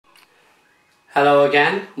Hello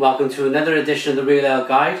again, welcome to another edition of the Real Ale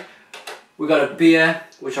Guide. We've got a beer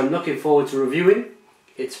which I'm looking forward to reviewing.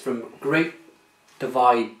 It's from Great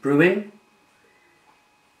Divide Brewing.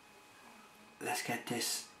 Let's get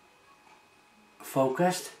this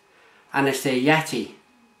focused. And it's a Yeti.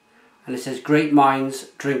 And it says great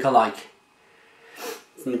minds drink alike.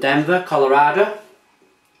 From Denver, Colorado.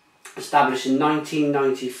 Established in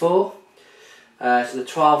 1994. It's in a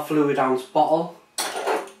 12 fluid ounce bottle.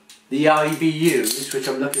 The IBUs, which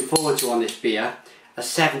I'm looking forward to on this beer, are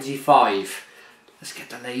 75. Let's get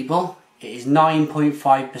the label. It is 9.5%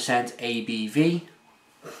 ABV.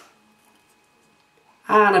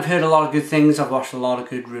 And I've heard a lot of good things. I've watched a lot of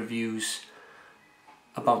good reviews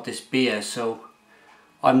about this beer, so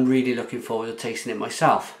I'm really looking forward to tasting it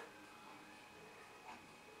myself.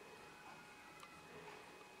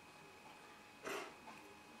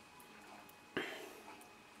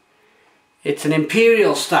 It's an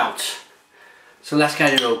Imperial Stout, so let's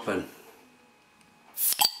get it open.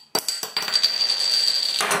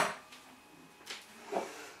 I'm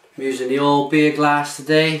using the all beer glass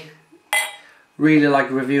today. Really like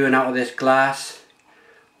reviewing out of this glass.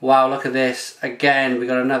 Wow, look at this. Again, we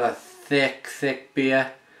got another thick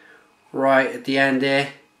beer right at the end here.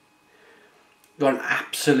 Got an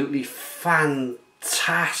absolutely fantastic.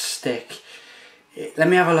 Let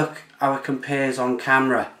me have a look how it compares on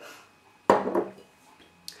camera.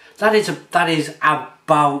 That is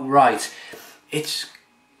about right. It's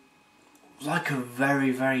like a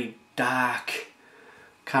very dark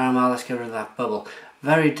caramel. Let's get rid of that bubble.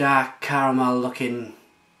 Very dark caramel looking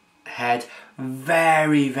head.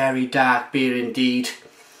 Very dark beer indeed.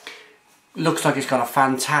 Looks like it's got a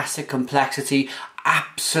fantastic complexity.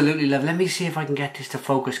 Absolutely love. Let me see if I can get this to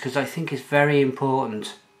focus because I think it's very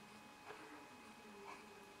important.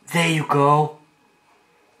 There you go.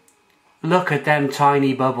 Look at them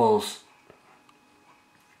tiny bubbles.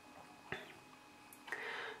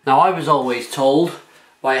 Now I was always told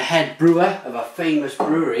by a head brewer of a famous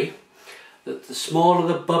brewery that the smaller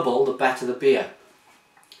the bubble, the better the beer.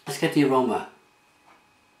 Let's get the aroma.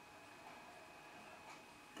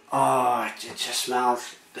 Oh, it just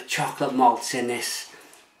smells the chocolate malts in this.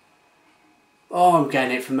 Oh, I'm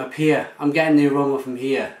getting it from up here. I'm getting the aroma from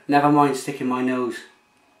here. Never mind sticking my nose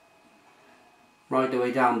right the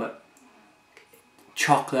way down, but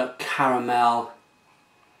chocolate, caramel,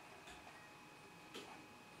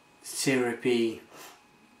 syrupy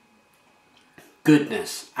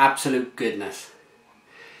goodness, absolute goodness.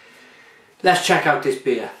 Let's check out this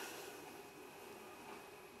beer.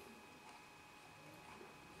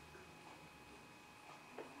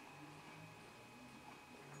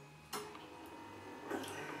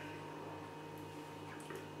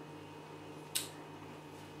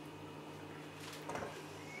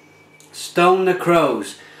 Stone the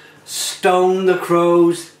Crows. Stone the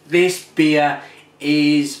Crows. This beer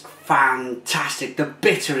is fantastic. The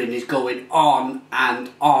bittering is going on and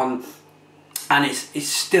on. And it's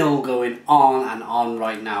still going on and on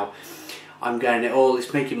right now. I'm getting it all.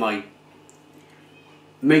 It's making my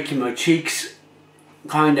cheeks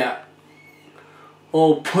kind of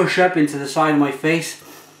all push up into the side of my face.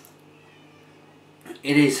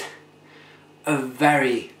 It is a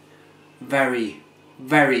very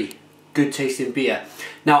good tasting beer.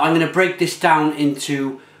 Now I'm going to break this down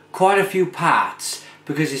into quite a few parts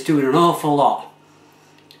because it's doing an awful lot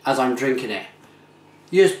as I'm drinking it.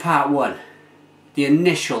 Here's part one, the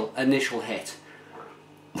initial hit.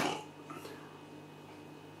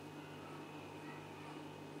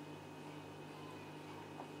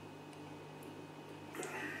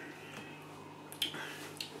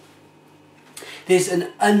 There's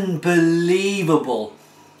an unbelievable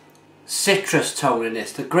citrus tone in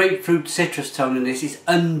this. The grapefruit citrus tone in this is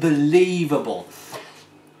unbelievable.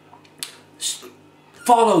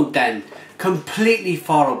 Followed then, completely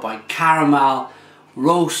followed by caramel,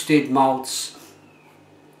 roasted malts,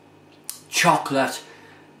 chocolate,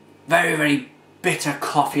 very bitter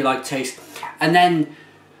coffee-like taste, and then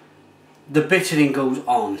the bittering goes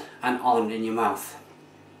on and on in your mouth.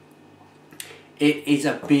 It is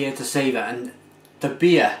a beer to savour, and the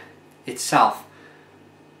beer itself,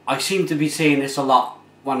 I seem to be saying this a lot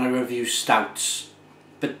when I review stouts,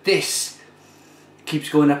 but this keeps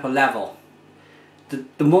going up a level.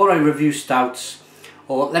 The more I review stouts,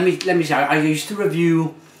 or let me say, I used to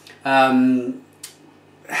review, I've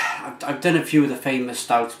done a few of the famous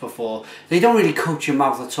stouts before. They don't really coat your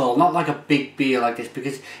mouth at all, not like a big beer like this,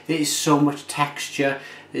 because there is so much texture,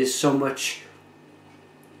 there's so much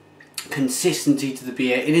consistency to the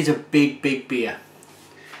beer. It is a big beer.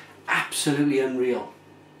 Absolutely unreal.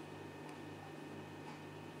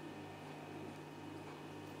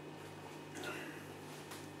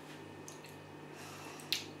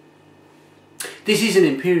 This is an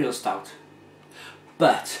imperial stout,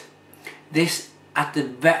 but this at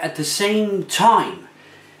the same time,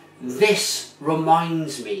 this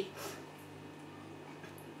reminds me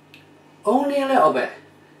only a little bit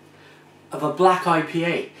of a black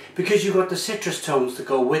IPA, because you've got the citrus tones to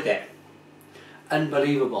go with it.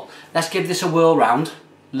 Unbelievable. Let's give this a whirl round.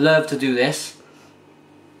 Love to do this.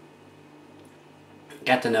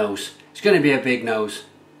 Get the nose. It's going to be a big nose.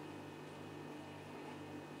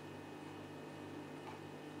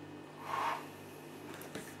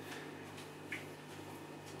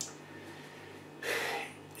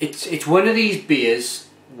 It's one of these beers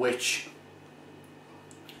which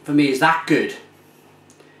for me is that good.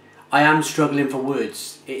 I am struggling for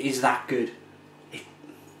words. It is that good.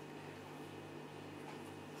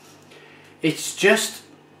 It's just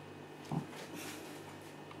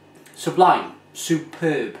sublime,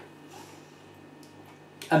 superb,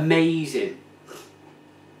 amazing.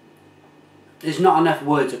 There's not enough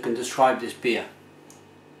words that can describe this beer.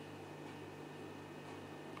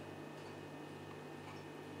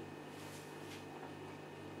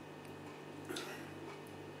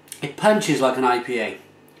 It punches like an IPA.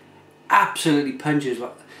 Absolutely punches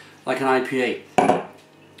like an IPA. A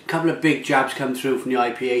couple of big jabs come through from the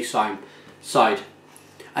IPA side,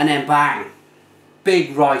 and then bang,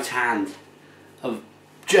 big right hand of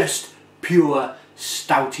just pure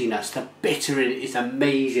stoutiness. The bitter in it is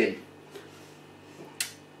amazing.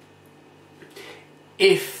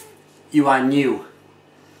 If you are new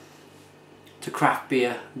to craft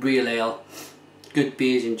beer, real ale, good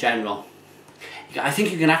beers in general, I think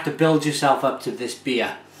you're going to have to build yourself up to this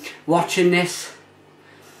beer. Watching this,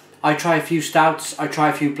 I try a few stouts, I try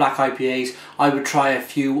a few black IPAs, I would try a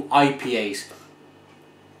few IPAs.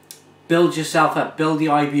 Build yourself up, build the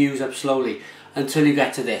IBUs up slowly until you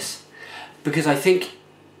get to this. Because I think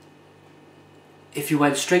if you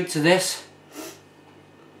went straight to this,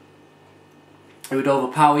 it would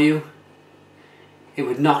overpower you, it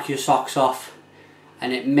would knock your socks off,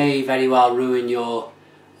 and it may very well ruin your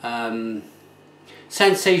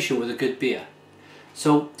sensation with a good beer.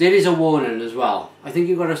 So there is a warning as well. I think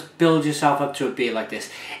you've got to build yourself up to a beer like this.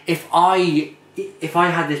 If I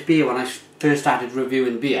had this beer when I first started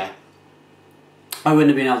reviewing beer, I wouldn't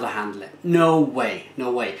have been able to handle it. No way, no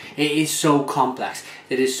way. It is so complex.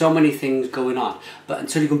 There is so many things going on. But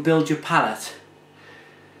until you can build your palate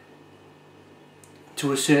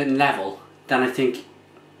to a certain level, then I think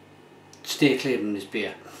stay clear from this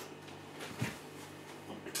beer.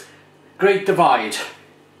 Great Divide.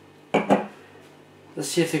 Let's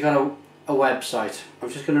see if they got a website. I'm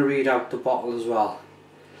just going to read out the bottle as well.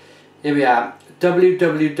 Here we are,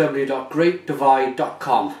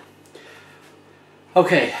 www.greatdivide.com.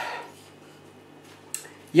 Okay,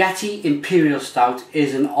 Yeti Imperial Stout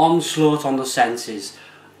is an onslaught on the senses.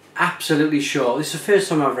 Absolutely sure. This is the first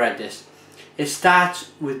time I've read this. It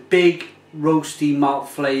starts with big roasty malt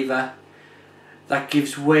flavour that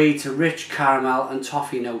gives way to rich caramel and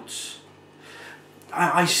toffee notes.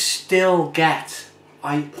 I still get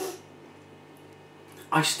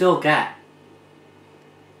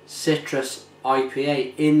citrus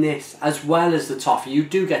IPA in this, as well as the toffee. You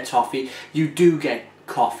do get toffee, you do get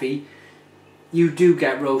coffee, you do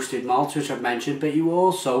get roasted malts, which I've mentioned, but you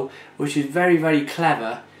also, which is very, very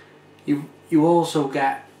clever, you also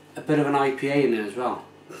get a bit of an IPA in it as well.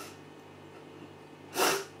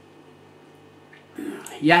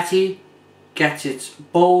 Yeti gets its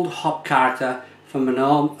bold hop character from an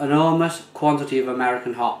enormous quantity of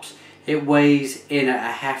American hops. It weighs in at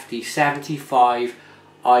a hefty 75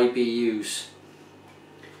 IBUs.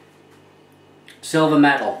 Silver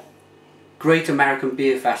medal, Great American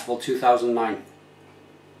Beer Festival 2009.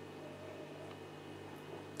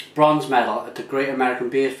 Bronze medal at the Great American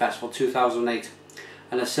Beer Festival 2008.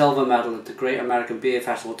 And a silver medal at the Great American Beer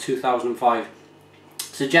Festival 2005.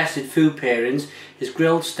 Suggested food pairings is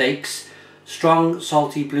grilled steaks, strong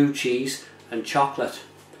salty blue cheese and chocolate.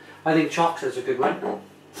 I think chocolate's a good one.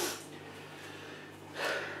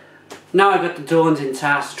 Now I've got the daunting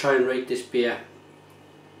task to try and rate this beer.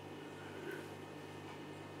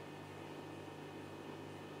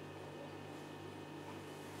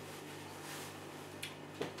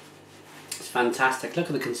 It's fantastic. Look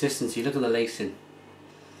at the consistency, look at the lacing.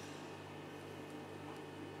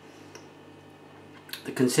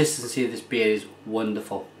 The consistency of this beer is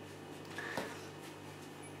wonderful.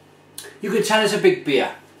 You can tell it's a big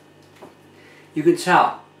beer. You can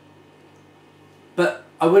tell. But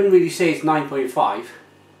I wouldn't really say it's 9.5.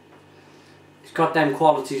 It's got them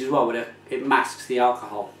qualities as well, where it masks the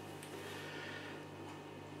alcohol.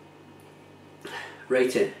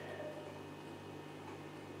 Rated.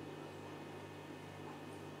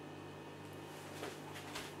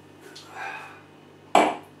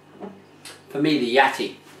 For me, the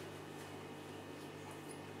Yeti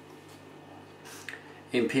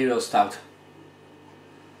Imperial Stout.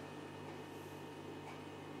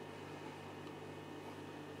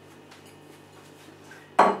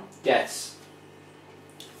 Yes.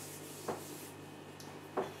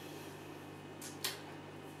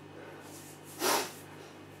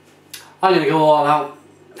 I'm going to go all out.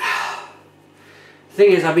 The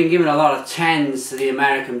thing is, I've been giving a lot of 10s to the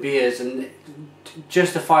American beers, and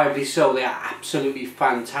justifiably so. They are absolutely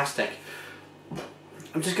fantastic.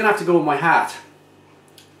 I'm just going to have to go with my heart.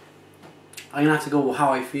 I'm going to have to go with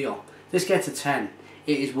how I feel. This gets a 10.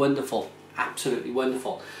 It is wonderful. Absolutely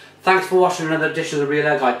wonderful. Thanks for watching another edition of the Real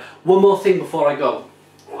Ale Guide. One more thing before I go.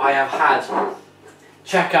 I have had...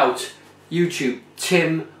 Check out YouTube,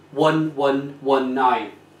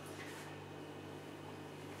 Tim1119.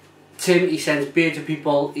 Tim, he sends beer to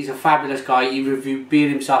people. He's a fabulous guy. He reviewed beer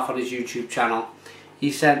himself on his YouTube channel.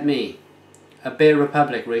 He sent me a Beer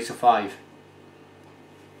Republic Racer 5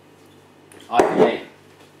 IPA.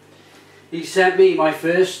 He sent me my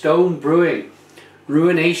first Stone Brewing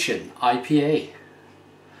Ruination IPA.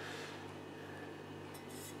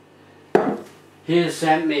 He has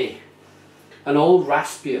sent me an old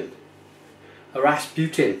Rasputin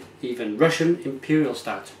even, Russian Imperial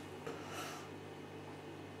Stout.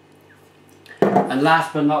 And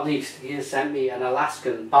last but not least, he has sent me an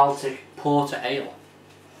Alaskan Baltic Porter Ale.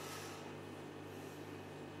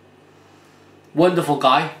 Wonderful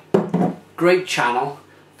guy, great channel,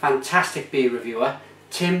 fantastic beer reviewer,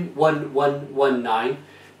 Tim1119.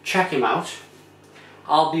 Check him out.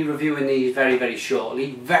 I'll be reviewing these very, very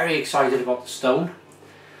shortly. Very excited about the Stone.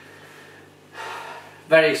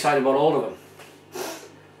 Very excited about all of them.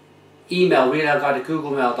 Email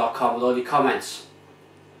realaleguide@googlemail.com with all your comments.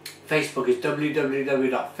 Facebook is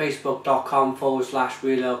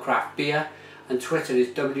www.facebook.com/realalecraftbeer, and Twitter is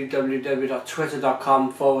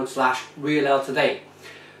www.twitter.com/realaletoday.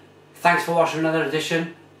 Thanks for watching another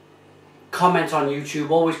edition. Comment on YouTube.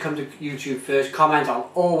 Always come to YouTube first. Comment. I'll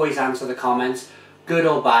always answer the comments, good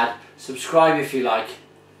or bad. Subscribe if you like.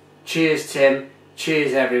 Cheers, Tim.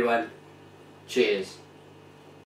 Cheers, everyone. Cheers.